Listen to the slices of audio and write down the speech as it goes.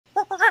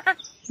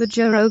The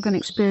Joe Rogan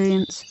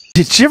Experience.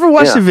 Did you ever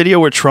watch the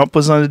video where Trump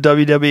was on the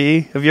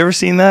WWE? Have you ever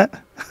seen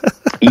that?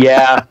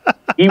 Yeah.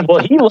 He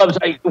loves.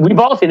 We've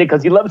all seen it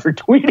because he loves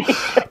retweeting.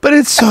 But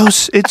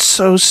it's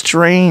so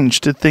strange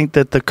to think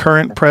that the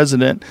current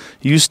president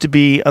used to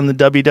be on the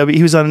WWE.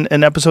 He was on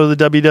an episode of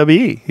the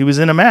WWE. He was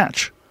in a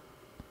match.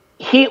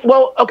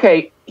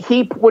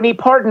 When he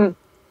pardoned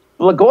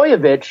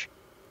Blagojevich,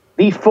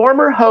 the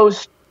former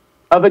host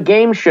of a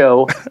game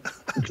show,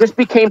 just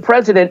became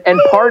president and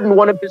pardoned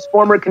one of his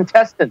former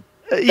contestants.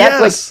 That's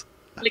Yes.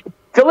 like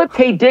Philip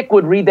K. Dick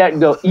would read that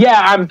and go,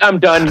 "Yeah, I'm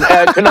done.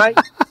 Can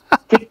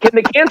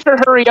the cancer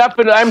hurry up?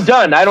 And I'm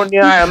done. I don't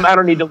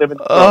need to live in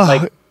the world."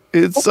 Like,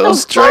 it's so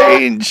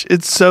strange.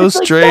 It's so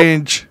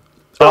strange.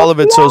 All of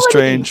it's so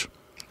strange.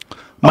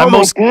 My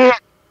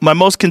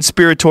most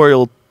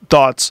conspiratorial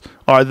thoughts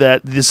are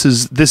that this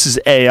is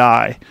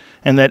AI,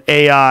 and that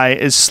AI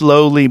is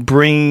slowly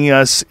bringing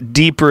us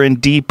deeper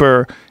and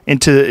deeper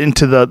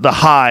into the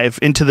hive,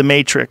 into the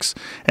matrix.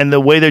 And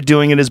the way they're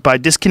doing it is by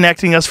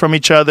disconnecting us from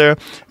each other,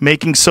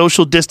 making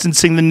social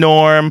distancing the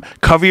norm,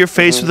 cover your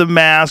face with a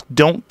mask,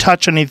 don't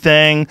touch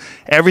anything,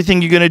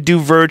 everything you're going to do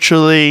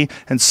virtually,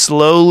 and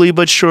slowly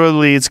but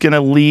surely it's going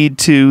to lead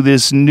to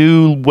this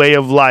new way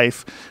of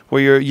life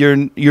where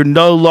you're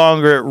no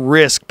longer at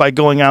risk by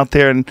going out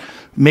there and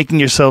making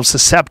yourself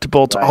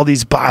susceptible to all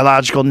these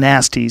biological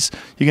nasties.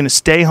 You're going to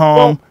stay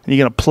home and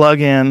you're going to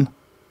plug in.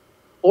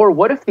 Or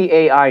what if the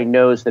AI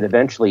knows that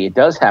eventually it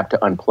does have to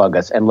unplug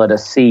us and let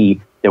us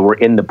see that we're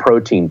in the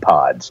protein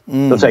pods?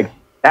 So it's like,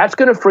 that's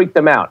going to freak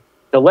them out.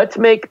 So let's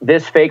make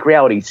this fake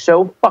reality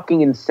so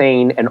fucking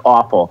insane and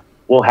awful.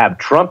 We'll have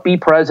Trump be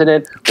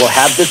president. We'll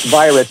have this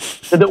virus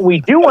so that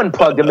we do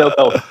unplug them. They'll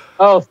go,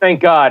 "Oh, thank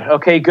God.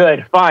 Okay,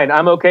 good. Fine.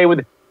 I'm okay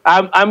with it.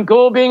 I'm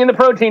cool being in the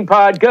protein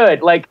pod.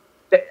 Good." Like,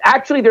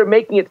 actually, they're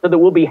making it so that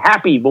we'll be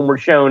happy when we're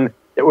shown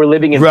that we're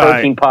living in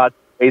protein pod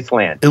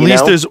wasteland. At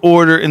least there's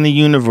order in the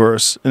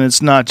universe, and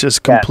it's not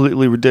just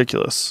completely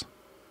ridiculous.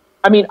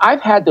 I mean,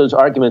 I've had those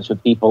arguments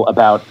with people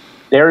about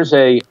there's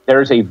a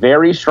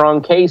very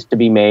strong case to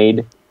be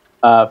made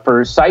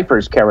for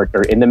Cypher's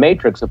character in The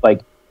Matrix of like,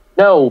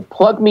 no,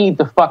 plug me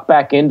the fuck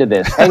back into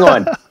this. Hang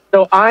on.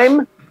 So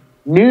I'm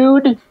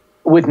nude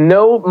with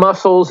no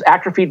muscles,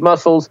 atrophied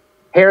muscles,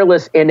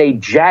 hairless in a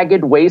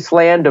jagged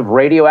wasteland of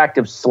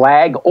radioactive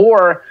slag,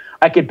 or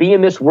I could be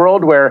in this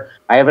world where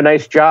I have a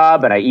nice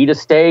job and I eat a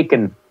steak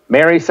and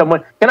marry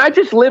someone. Can I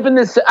just live in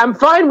this? I'm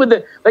fine with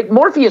it. Like,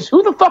 Morpheus,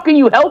 who the fuck are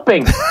you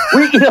helping?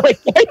 Why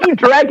are you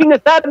dragging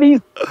us out of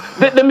these?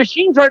 The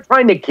machines aren't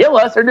trying to kill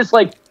us. They're just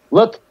like,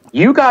 look,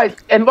 you guys,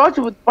 and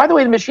also, by the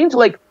way, the machines are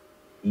like,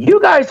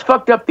 you guys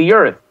fucked up the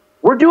earth.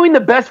 We're doing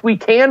the best we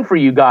can for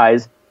you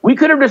guys. We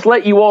could have just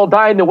let you all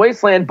die in the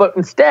wasteland, but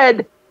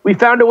instead, we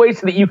found a way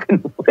so that you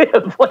can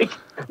live. Like,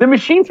 the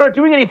machines aren't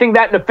doing anything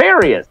that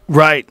nefarious.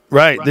 Right.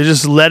 They're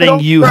just letting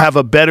you have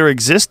a better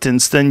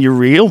existence than your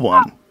real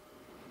one.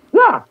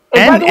 Yeah.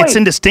 And it's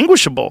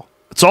indistinguishable.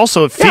 It's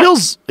also, it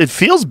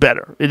feels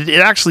better. It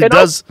actually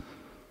does.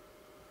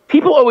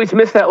 People always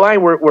miss that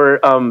line where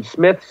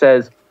Smith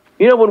says,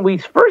 when we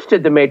first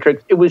did The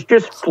Matrix, it was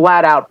just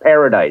flat out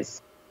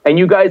paradise. And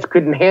you guys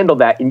couldn't handle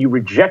that and you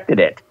rejected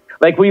it.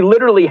 Like, we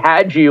literally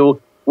had you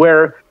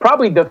where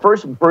probably the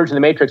first version of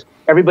The Matrix,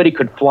 everybody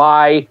could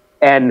fly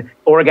and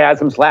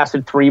orgasms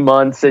lasted 3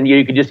 months and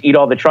you could just eat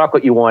all the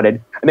chocolate you wanted.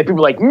 And then people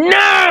were like,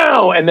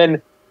 no! And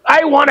then,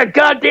 I want a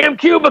goddamn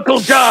cubicle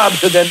job!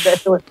 So then,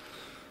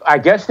 I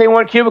guess they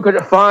want cubicle.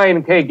 Fine,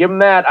 okay, give them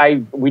that.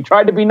 We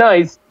tried to be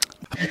nice.